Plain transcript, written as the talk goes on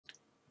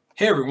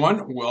Hey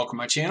everyone, welcome to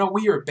my channel.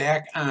 We are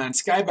back on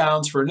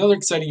Skybounds for another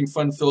exciting and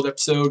fun-filled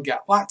episode.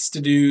 Got lots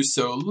to do,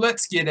 so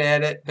let's get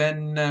at it.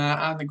 Been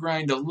on the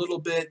grind a little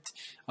bit.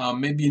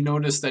 Maybe you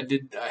noticed I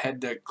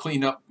had to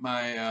clean up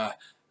my.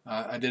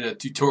 I did a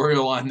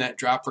tutorial on that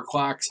dropper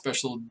clock,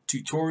 special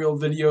tutorial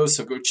video,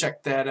 so go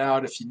check that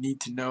out if you need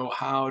to know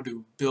how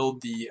to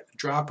build the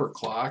dropper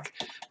clock.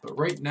 But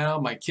right now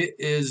my kit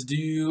is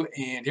due,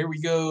 and here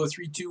we go.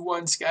 3, 2,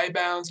 1,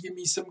 Skybounds. Give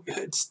me some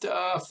good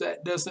stuff.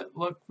 That doesn't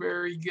look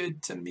very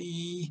good to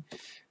me.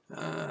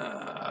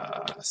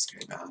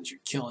 Skybounds, you're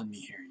killing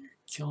me here. You're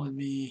killing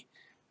me.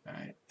 All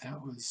right,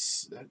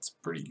 that's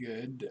pretty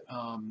good.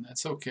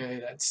 That's okay.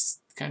 That's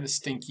kind of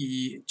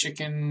stinky.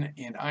 Chicken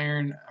and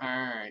iron. All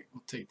right,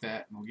 we'll take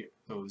that and we'll get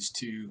those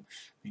two.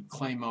 We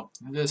claim up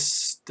this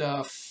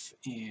stuff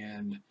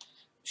and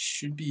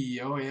should be.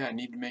 Oh yeah, I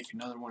need to make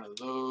another one of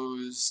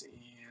those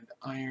and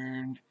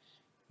iron.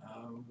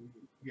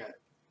 We got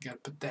to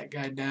put that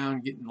guy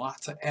down. Getting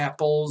lots of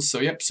apples.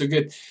 So yep, so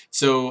good.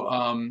 So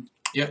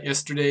yeah,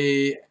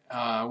 yesterday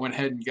I went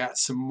ahead and got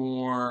some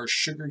more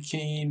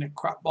sugarcane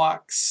crop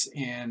blocks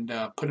and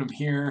put them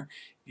here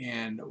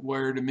and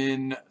wired them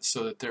in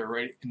so that they're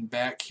right in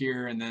back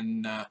here, and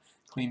then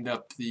cleaned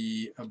up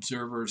the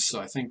observers. So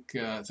I think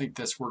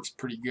this works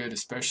pretty good,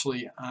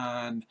 especially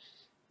on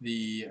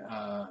the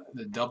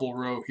double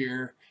row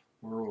here,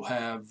 where we'll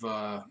have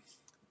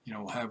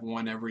we'll have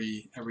one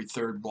every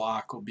third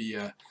block will be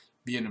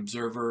an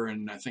observer,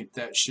 and I think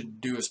that should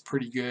do us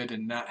pretty good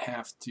and not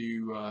have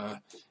to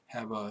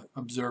have a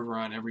observer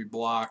on every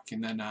block.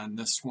 And then on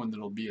this one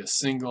that'll be a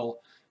single,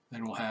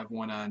 then we'll have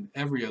one on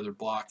every other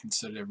block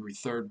instead of every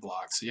third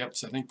block. So yep,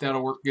 so I think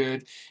that'll work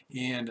good,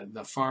 and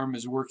the farm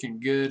is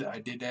working good. I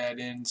did add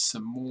in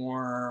some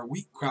more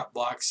wheat crop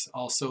blocks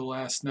also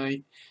last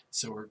night,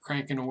 so we're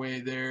cranking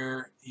away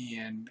there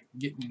and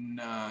getting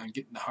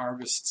the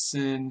harvests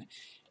in.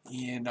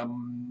 And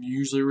I'm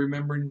usually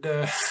remembering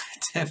to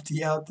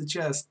empty out the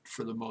chest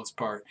for the most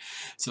part.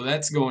 So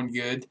that's going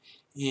good.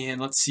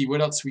 And let's see what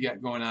else we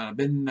got going on.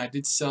 I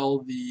did sell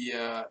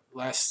the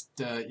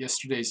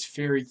yesterday's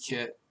fairy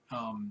kit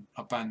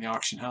up on the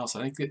auction house.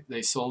 I think that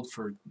they sold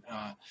for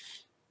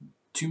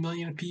 $2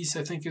 million a piece,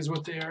 I think is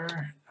what they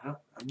are.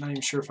 I'm not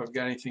even sure if I've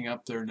got anything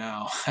up there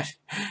now.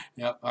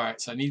 Yep. All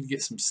right. So I need to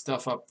get some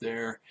stuff up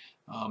there.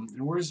 And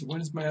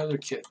when's my other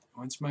kit?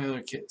 When's my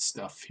other kit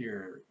stuff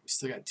here? We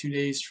still got 2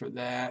 days for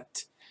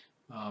that.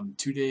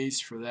 2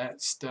 days for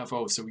that stuff.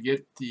 Oh, so we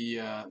get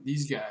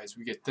these guys.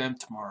 We get them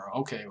tomorrow.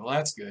 Okay. Well,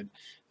 that's good.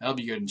 That'll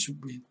be good. And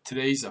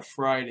today's a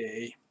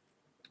Friday,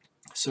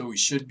 so we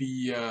should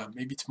be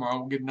maybe tomorrow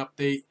we'll get an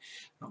update.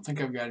 I don't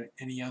think I've got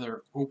any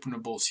other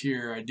openables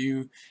here. I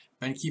do.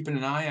 Been keeping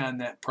an eye on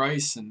that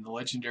price, and the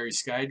legendary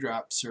sky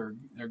drops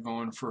they're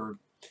going for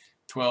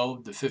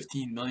 12 to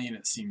 15 million,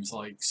 it seems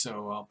like.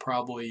 So I'll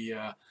probably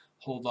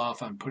hold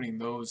off on putting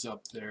those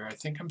up there. I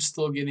think I'm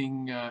still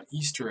getting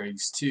Easter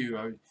eggs too.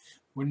 I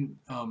wouldn't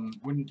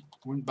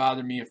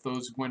bother me if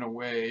those went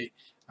away.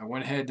 I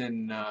went ahead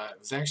and it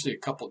was actually a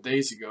couple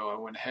days ago. I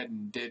went ahead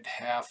and did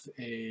half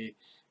a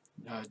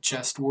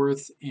chest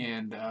worth,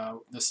 and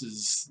this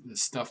is the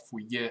stuff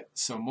we get.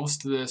 So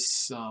most of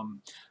this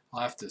I'll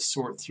have to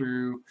sort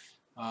through.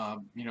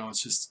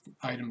 It's just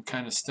item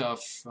kind of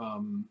stuff,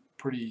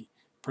 pretty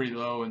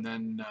low, and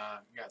then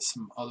got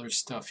some other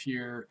stuff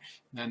here.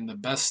 And then the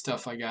best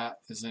stuff I got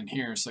is in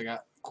here, so I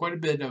got quite a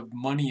bit of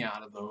money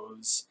out of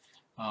those,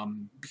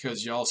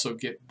 because you also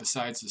get,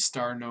 besides the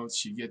star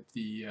notes, you get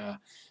the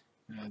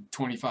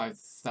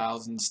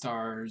 25,000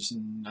 stars,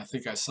 and I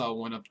think I saw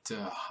one up to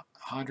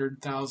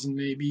 100,000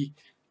 maybe.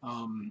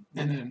 And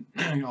then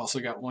you also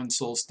got one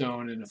soul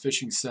stone and a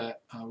fishing set.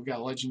 We got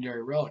a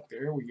legendary relic.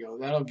 There we go.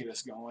 That'll get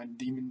us going.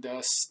 Demon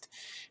dust,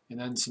 and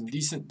then some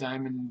decent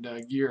diamond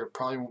gear.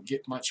 Probably won't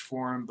get much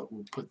for them, but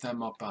we'll put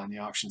them up on the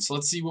auction. So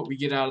let's see what we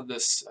get out of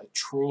this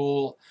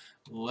troll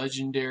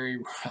legendary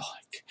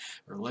relic,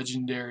 or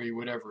legendary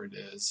whatever it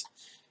is.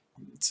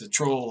 It's a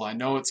troll. I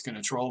know it's going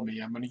to troll me.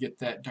 I'm going to get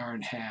that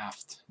darn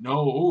haft. No,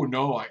 oh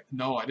no,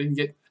 I didn't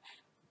get.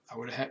 I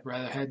would have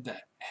rather had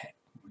that.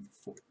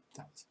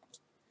 4,000.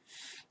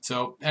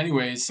 So,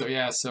 anyways, so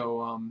yeah,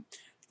 so I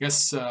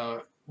guess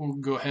we'll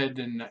go ahead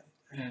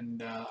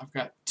and I've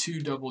got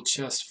 2 double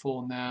chests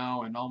full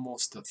now, and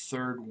almost a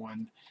third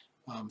one.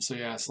 So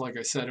yeah, so like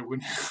I said,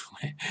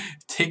 it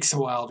takes a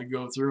while to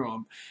go through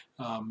them.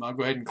 I'll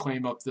go ahead and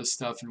claim up this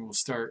stuff, and we'll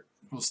start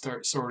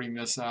sorting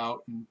this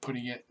out and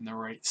putting it in the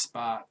right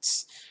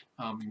spots,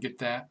 and get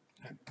that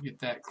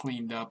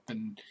cleaned up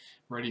and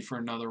ready for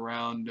another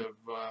round of.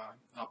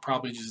 I'll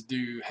probably just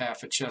do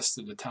half a chest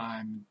at a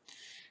time.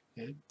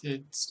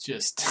 It's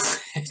just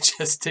it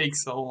just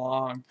takes so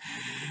long,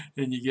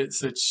 and you get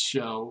such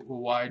a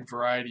wide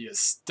variety of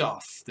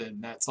stuff. Then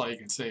that's all you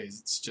can say is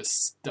it's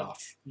just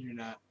stuff. You're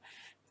not.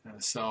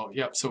 So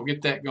yep, so we'll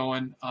get that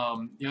going.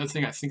 The other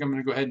thing I think I'm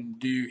going to go ahead and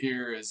do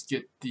here is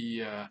get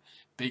the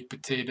baked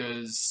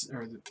potatoes,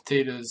 or the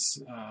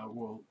potatoes.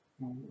 We'll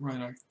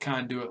run a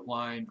conduit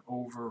line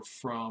over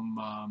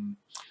from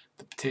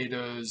the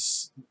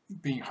potatoes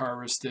being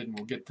harvested, and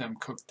we'll get them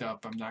cooked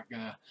up. I'm not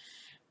gonna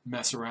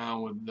mess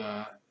around with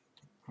oh,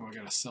 I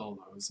gotta sell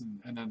those,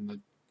 and then the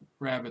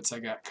rabbits I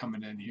got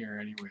coming in here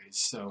anyways.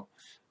 So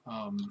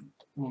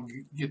we'll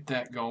get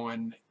that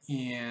going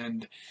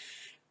and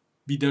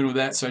be done with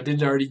that. So I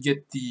did already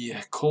get the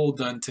coal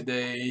done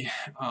today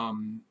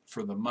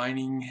for the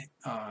mining.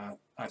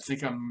 I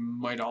think I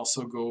might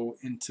also go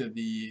into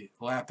the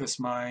lapis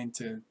mine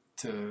to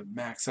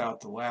max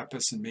out the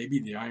lapis and maybe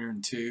the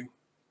iron too.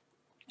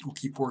 We'll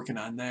keep working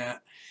on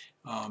that.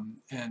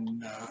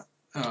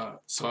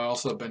 So I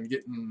also have been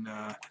getting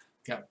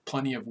got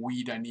plenty of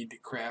wheat I need to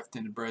craft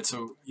into bread.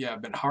 So yeah,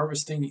 I've been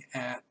harvesting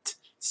at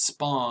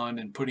spawn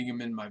and putting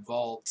them in my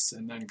vaults,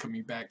 and then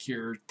coming back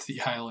here to the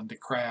island to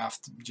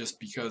craft, just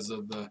because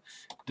of the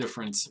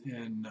difference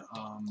in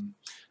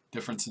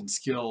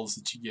skills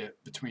that you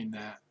get between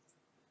that.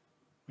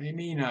 What do you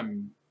mean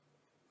I'm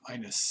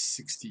minus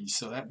 60?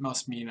 So that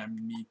must mean I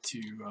need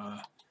to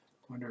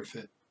wonder if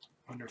it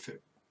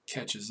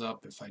catches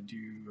up if I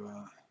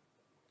do.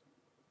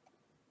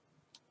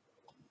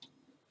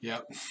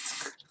 Yep.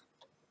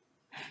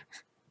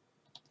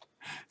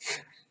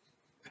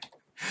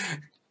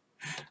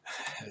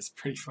 That's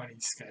pretty funny,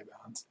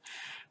 Skybounds.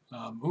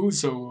 Ooh,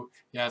 so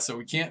yeah, so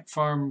we can't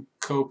farm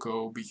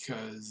cocoa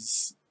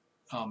because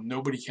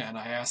nobody can.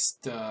 I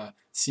asked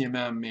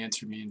CMM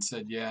answered me and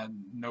said, yeah,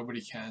 nobody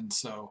can.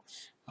 So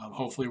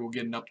hopefully we'll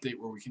get an update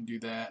where we can do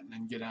that, and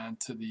then get on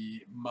to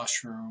the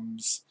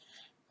mushrooms.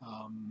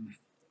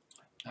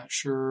 Not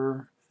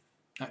sure.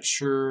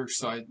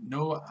 So I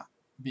know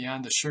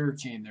beyond the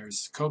sugarcane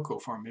there's cocoa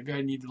farm. Maybe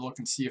I need to look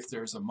and see if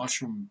there's a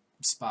mushroom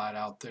spot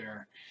out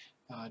there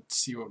to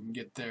see what we can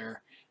get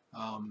there.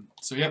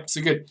 So yep,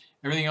 so good.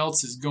 Everything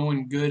else is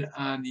going good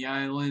on the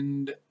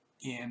island,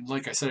 and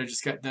like I said, I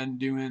just got done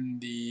doing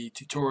the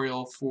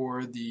tutorial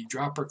for the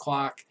dropper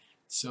clock,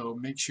 so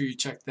make sure you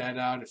check that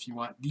out if you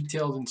want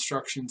detailed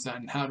instructions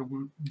on how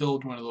to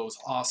build one of those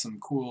awesome,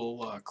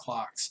 cool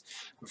clocks.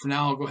 But for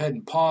now, I'll go ahead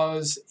and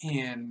pause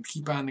and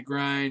keep on the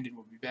grind, and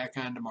we'll be back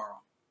on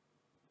tomorrow.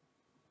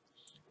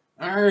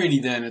 Alrighty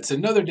then, it's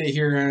another day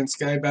here on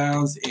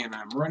Skybounds, and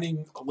I'm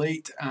running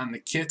late on the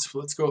kits.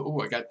 Let's go.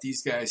 Oh, I got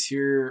these guys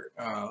here.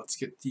 Let's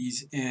get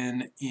these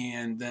in,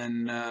 and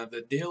then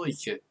the daily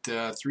kit.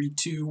 3,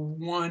 2,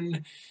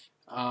 1.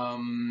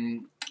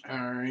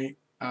 Alright.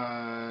 Yeah,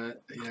 I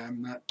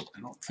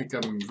don't think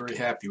I'm very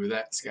happy with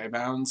that,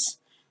 Skybounds.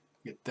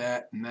 Get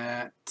that and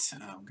that.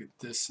 Get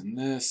this and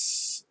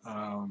this.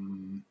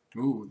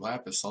 Ooh,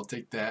 lapis. I'll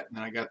take that. And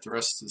then I got the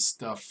rest of the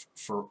stuff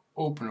for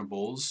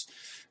openables.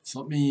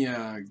 So let me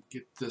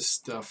get this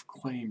stuff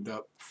claimed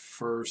up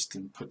first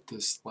and put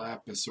this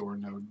lapis ore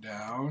node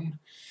down.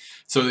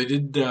 So they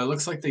did,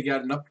 looks like they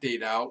got an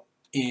update out,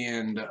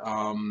 and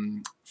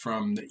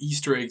from the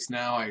Easter eggs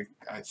now, I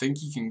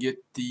think you can get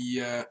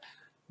the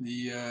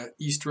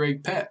Easter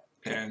egg pet,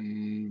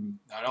 and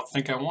I don't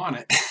think I want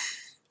it.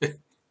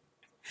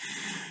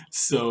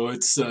 So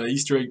it's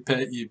Easter egg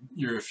pet.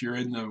 If you're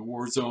in the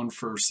war zone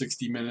for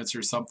 60 minutes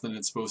or something,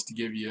 it's supposed to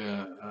give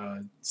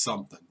you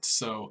something.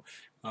 So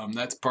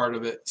that's part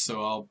of it.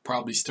 So I'll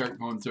probably start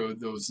going through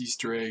those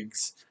Easter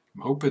eggs.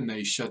 I'm hoping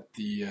they shut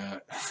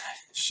the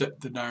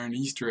darn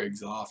Easter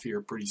eggs off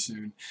here pretty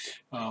soon.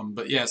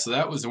 But yeah, so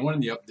that was one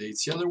of the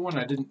updates. The other one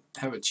I didn't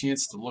have a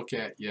chance to look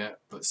at yet,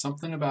 but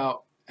something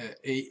about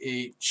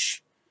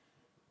AH.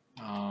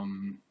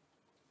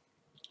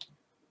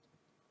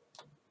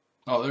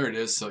 Oh, there it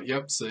is. So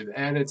yep, so they've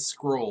added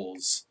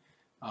scrolls.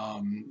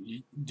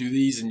 You do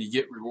these and you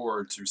get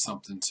rewards or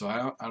something. So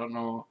I don't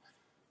know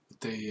if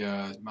they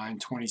mine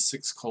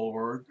 26 coal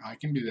ore. I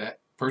can do that.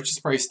 Purchase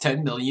price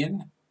 10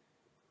 million.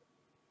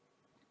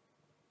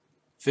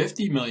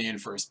 50 million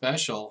for a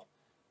special,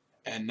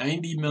 and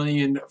 90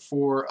 million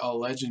for a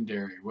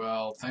legendary.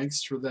 Well,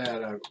 thanks for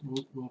that.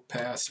 We'll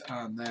pass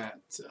on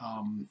that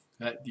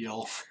that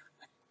deal.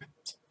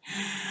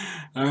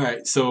 All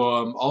right. So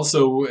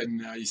also,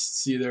 and you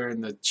see there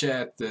in the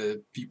chat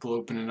the people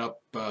opening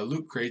up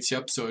loot crates.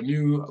 Yep. So a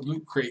new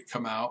loot crate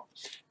come out.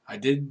 I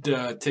did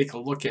take a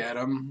look at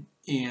them,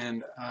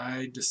 and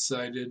I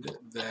decided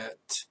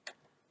that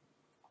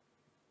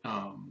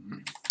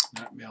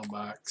not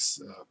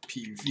mailbox,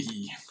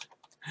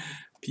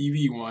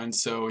 PV1.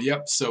 So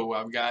yep, so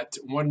I've got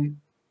one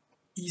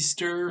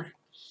Easter,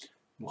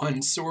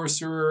 one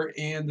Sorcerer,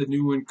 and the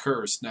new one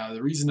Curse. Now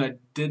the reason I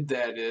did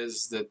that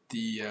is that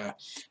the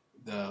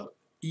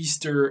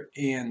Easter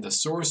and the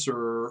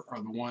Sorcerer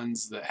are the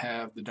ones that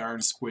have the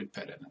darn squid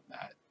pet in it.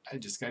 I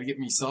just got to get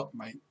myself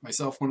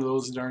one of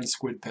those darn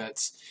squid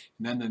pets,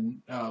 and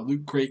then the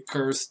loot crate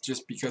Curse,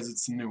 just because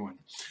it's a new one.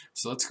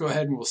 So let's go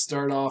ahead and we'll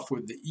start off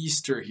with the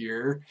Easter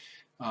here.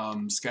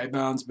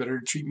 Skybounds, better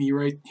treat me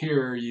right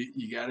here.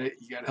 You gotta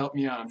help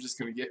me out. I'm just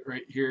gonna get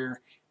right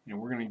here, and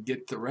we're gonna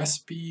get the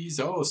recipes.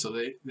 Oh, so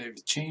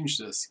they've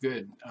changed this.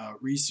 Good.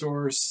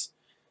 Resource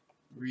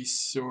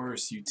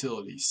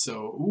utility.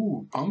 So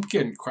ooh,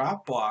 pumpkin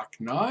crop block,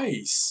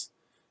 nice.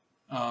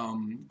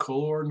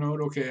 Color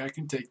node, okay, I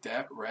can take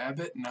that.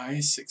 Rabbit,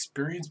 nice.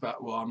 Experience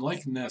bot. Well, I'm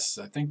liking this.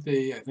 I think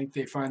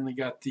they finally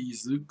got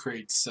these loot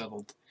crates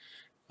settled.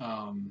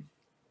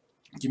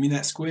 Give me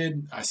that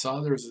squid. I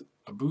saw there was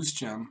a boost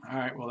gem. All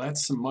right, well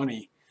that's some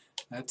money.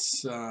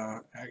 That's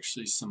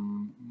actually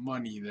some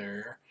money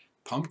there.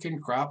 Pumpkin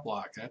crop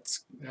block.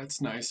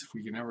 That's nice. If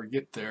we can ever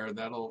get there,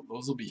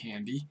 those will be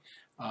handy.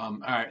 All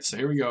right, so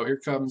here we go. Here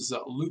comes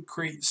loot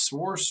crate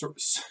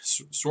sorcerer.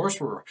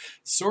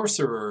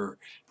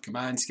 Come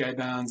on,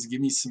 Skybounds,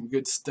 give me some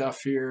good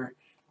stuff here.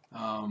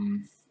 I'll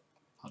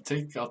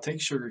take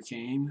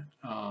sugarcane.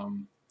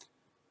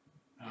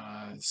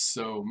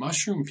 So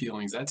mushroom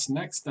peelings, that's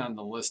next on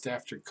the list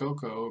after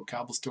cocoa.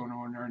 Cobblestone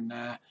ore,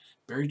 nah.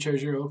 Buried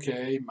treasure,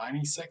 okay.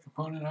 Mining set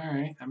component, all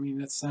right. I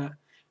mean, it's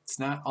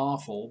not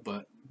awful,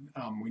 but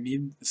we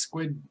need the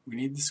squid. We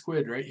need the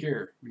squid right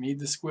here. We need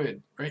the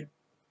squid, right?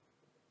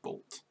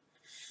 Bolt.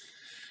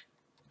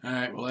 All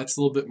right, well that's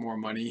a little bit more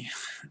money.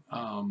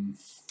 And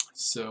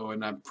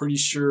I'm pretty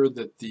sure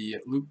that the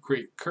loot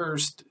crate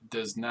cursed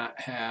does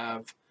not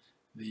have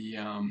the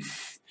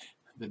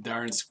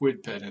darn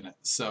squid pet in it.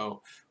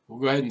 So we'll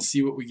go ahead and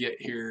see what we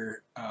get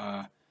here.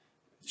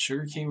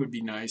 Sugarcane would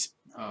be nice.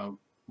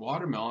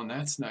 Watermelon,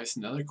 that's nice.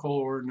 Another coal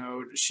ore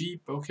node.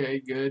 Sheep, okay,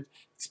 good.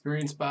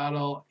 Experience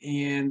bottle,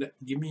 and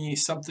give me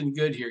something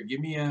good here. Give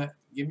me a.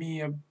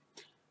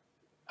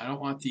 I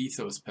don't want the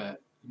ethos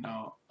pet.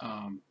 No.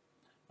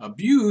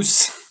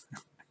 Abuse.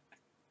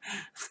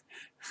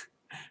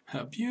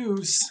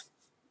 Abuse.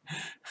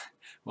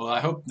 Well,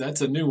 I hope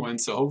that's a new one,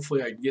 so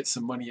hopefully I can get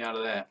some money out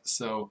of that.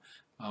 So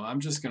I'm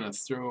just going to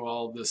throw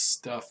all this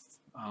stuff,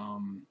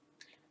 what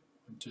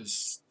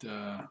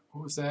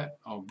was that?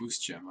 Oh,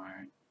 boost gem, all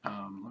right.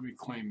 Let me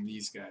claim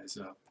these guys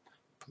up.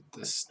 Put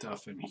this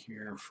stuff in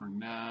here for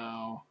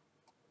now.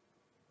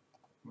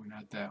 Oh,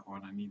 not that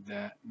one, I need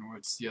that. And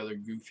what's the other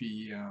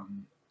goofy,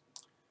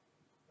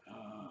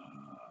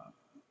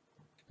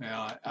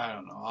 well, I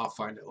don't know, I'll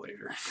find it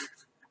later.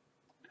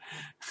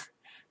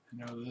 I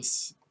know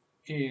this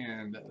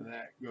and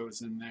that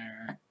goes in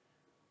there.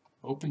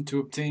 Open to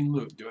obtain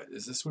loot.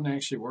 Does this one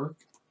actually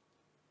work?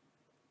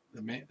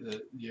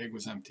 The egg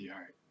was empty. All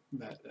right,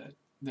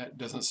 that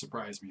doesn't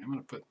surprise me. I'm going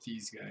to put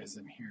these guys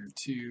in here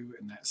too,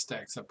 and that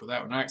stacks up with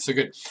that one. All right, so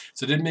good.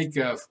 So I did make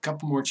a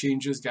couple more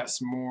changes. Got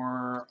some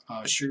more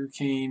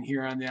sugarcane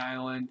here on the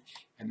island,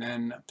 and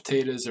then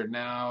potatoes are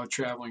now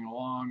traveling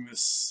along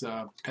this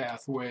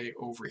pathway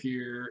over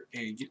here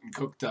and getting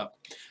cooked up.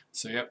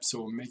 So yep,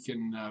 so we're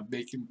making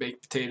bacon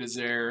baked potatoes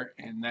there,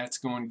 and that's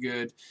going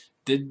good.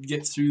 Did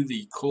get through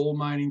the coal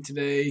mining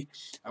today.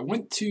 I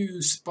went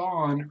to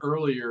spawn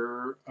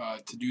earlier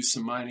to do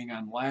some mining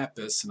on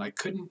lapis, and I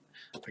couldn't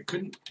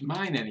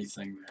mine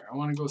anything there. I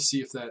want to go see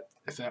if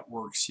that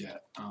works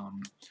yet.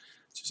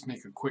 Just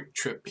make a quick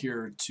trip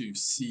here to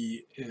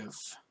see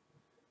if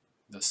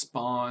the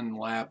spawn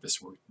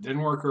lapis worked.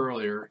 Didn't work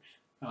earlier,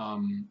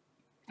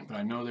 but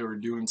I know they were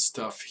doing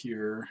stuff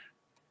here,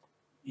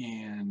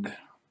 and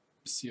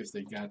see if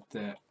they got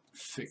that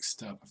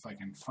fixed up. If I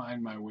can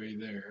find my way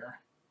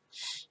there.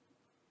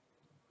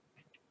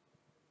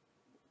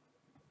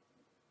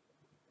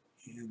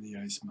 And the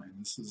ice mine.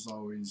 This is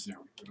always, there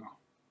we go.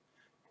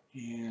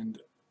 And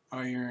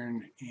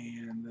iron,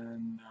 and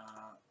then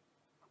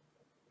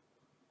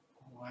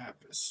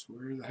lapis.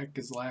 Where the heck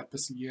is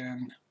lapis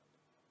again?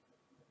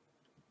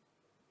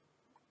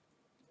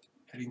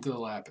 Heading to the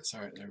lapis. All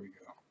right, there we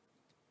go.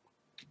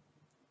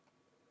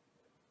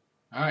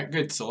 All right,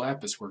 good. So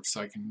lapis works.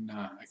 So I can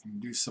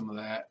do some of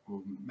that.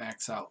 We'll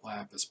max out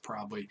lapis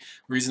probably.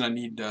 The reason I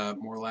need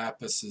more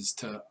lapis is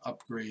to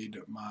upgrade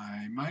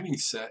my mining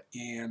set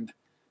and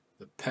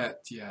the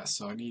pet. Yeah,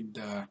 so I need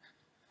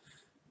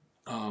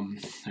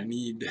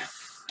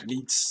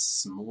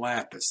some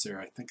lapis there.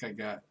 I think I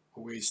got a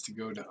ways to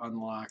go to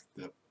unlock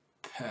the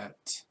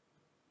pet.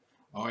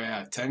 Oh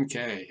yeah,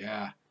 10K.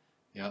 Yeah,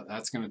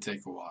 that's gonna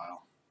take a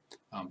while.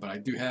 But I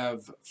do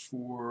have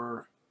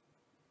 4.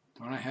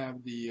 Don't I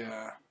have the,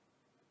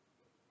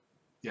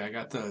 yeah, I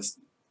got the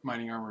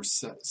mining armor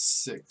set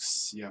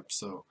 6, yep,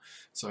 so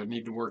I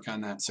need to work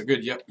on that. So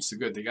good, yep, so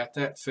good, they got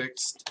that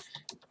fixed.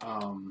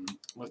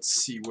 Let's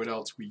see what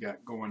else we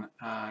got going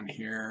on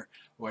here.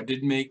 Well, I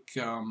did make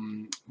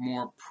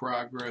more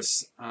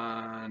progress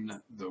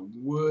on the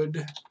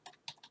wood.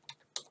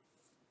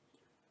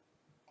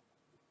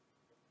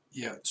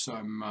 Yeah, so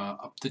I'm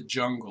up to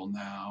jungle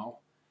now,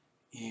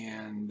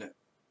 and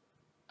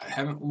I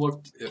haven't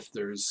looked if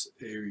there's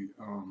a,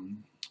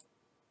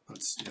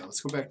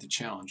 let's go back to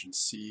challenge and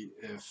see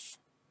if,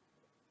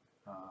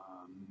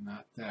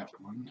 not that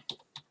one.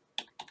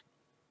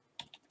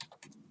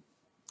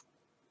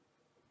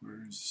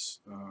 Where's,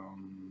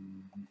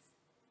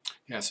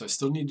 yeah, so I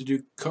still need to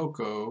do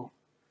cocoa,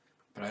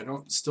 but I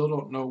still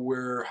don't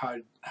know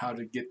how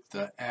to get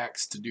the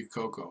axe to do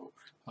cocoa.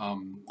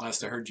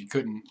 Last I heard you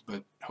couldn't,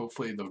 but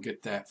hopefully they'll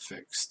get that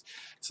fixed.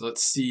 So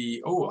let's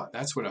see, oh,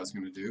 that's what I was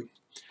going to do.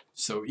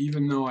 So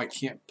even though I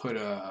can't put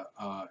a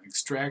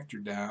extractor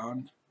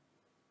down,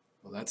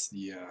 well, that's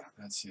the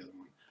other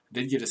one.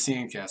 did get a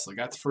sandcastle. I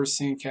got the first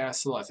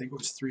sandcastle. I think it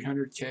was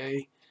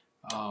 300K.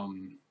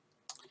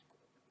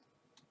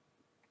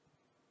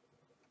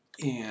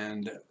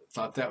 And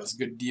thought that was a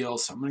good deal.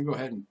 So I'm going to go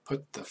ahead and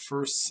put the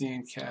first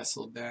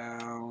sandcastle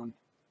down.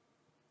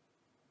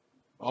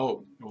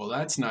 Oh, well,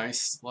 that's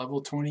nice.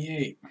 Level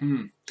 28.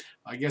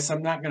 I guess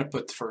I'm not going to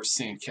put the first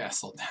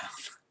sandcastle down.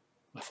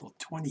 Level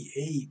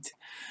 28.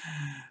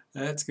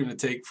 That's going to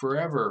take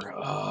forever.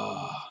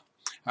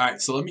 All right,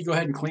 so let me go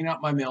ahead and clean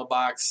out my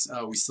mailbox.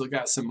 We still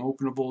got some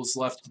openables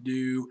left to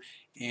do,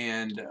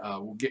 and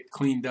we'll get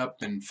cleaned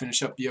up and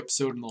finish up the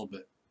episode in a little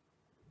bit.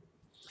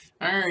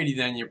 Alrighty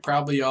then, you're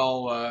probably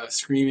all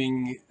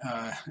screaming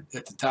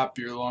at the top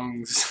of your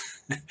lungs,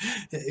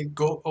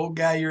 "Go, old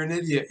guy, you're an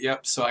idiot."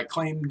 Yep, so I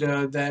claimed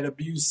that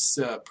abuse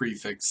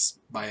prefix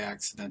by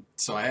accident.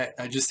 So I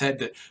just had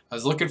to, I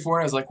was looking for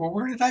it, I was like, well,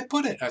 where did I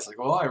put it? I was like,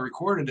 well, I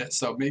recorded it,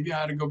 so maybe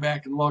I ought to go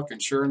back and look,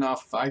 and sure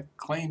enough, I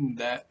claimed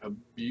that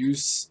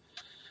abuse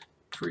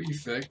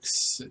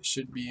prefix. It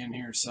should be in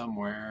here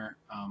somewhere.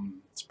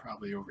 It's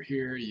probably over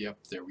here.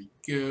 Yep, there we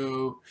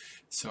go.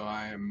 So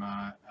I am,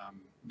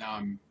 now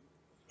I'm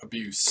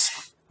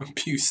abuse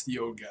the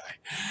old guy.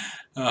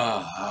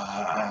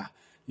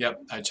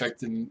 Yep, I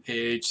checked in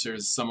AH.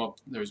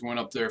 There's one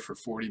up there for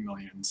 40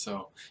 million.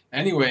 So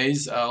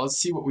anyways, let's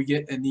see what we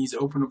get in these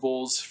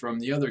openables from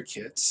the other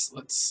kits.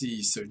 Let's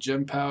see. So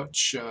gem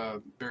pouch,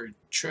 buried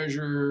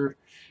treasure.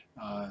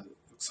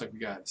 Looks like we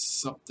got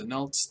something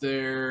else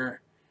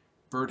there.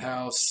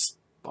 Birdhouse,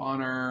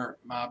 spawner,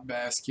 mob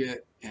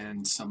basket,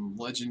 and some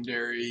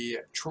legendary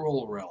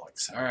troll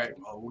relics. All right,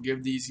 well, we'll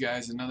give these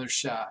guys another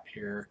shot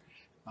here.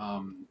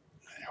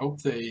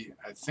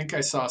 I think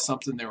I saw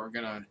something they were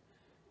gonna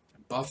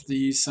buff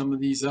some of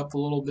these up a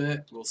little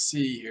bit. We'll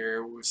see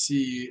here. We'll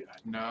see.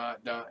 No,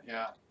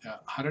 yeah,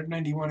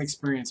 191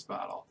 experience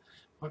bottle.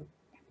 What?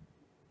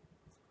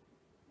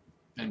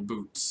 And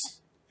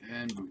boots,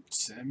 and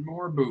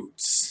more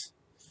boots.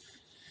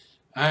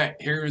 All right,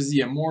 here's the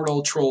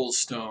immortal troll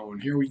stone.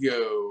 Here we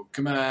go.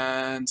 Come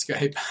on,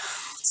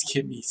 Skybounds,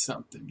 give me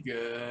something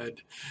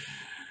good.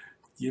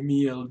 Give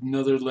me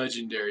another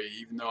legendary,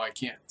 even though I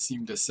can't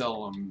seem to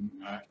sell them.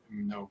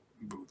 No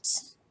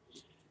boots.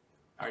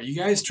 Are you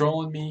guys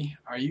trolling me?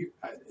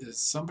 Is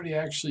somebody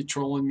actually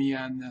trolling me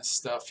on this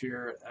stuff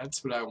here?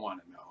 That's what I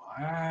want to know.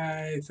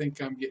 I think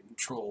I'm getting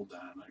trolled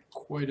on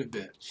quite a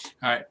bit.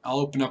 All right, I'll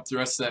open up the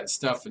rest of that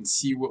stuff and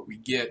see what we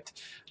get.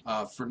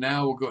 For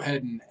now, we'll go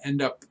ahead and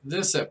end up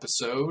this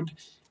episode.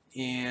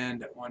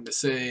 And I wanted to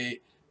say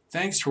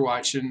thanks for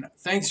watching.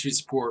 Thanks for your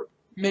support.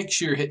 Make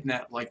sure you're hitting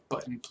that like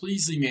button.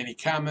 Please leave me any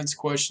comments,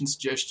 questions,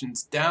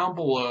 suggestions down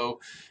below.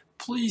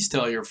 Please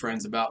tell your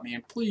friends about me,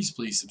 and please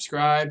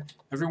subscribe.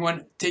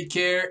 Everyone, take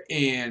care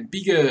and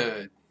be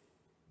good.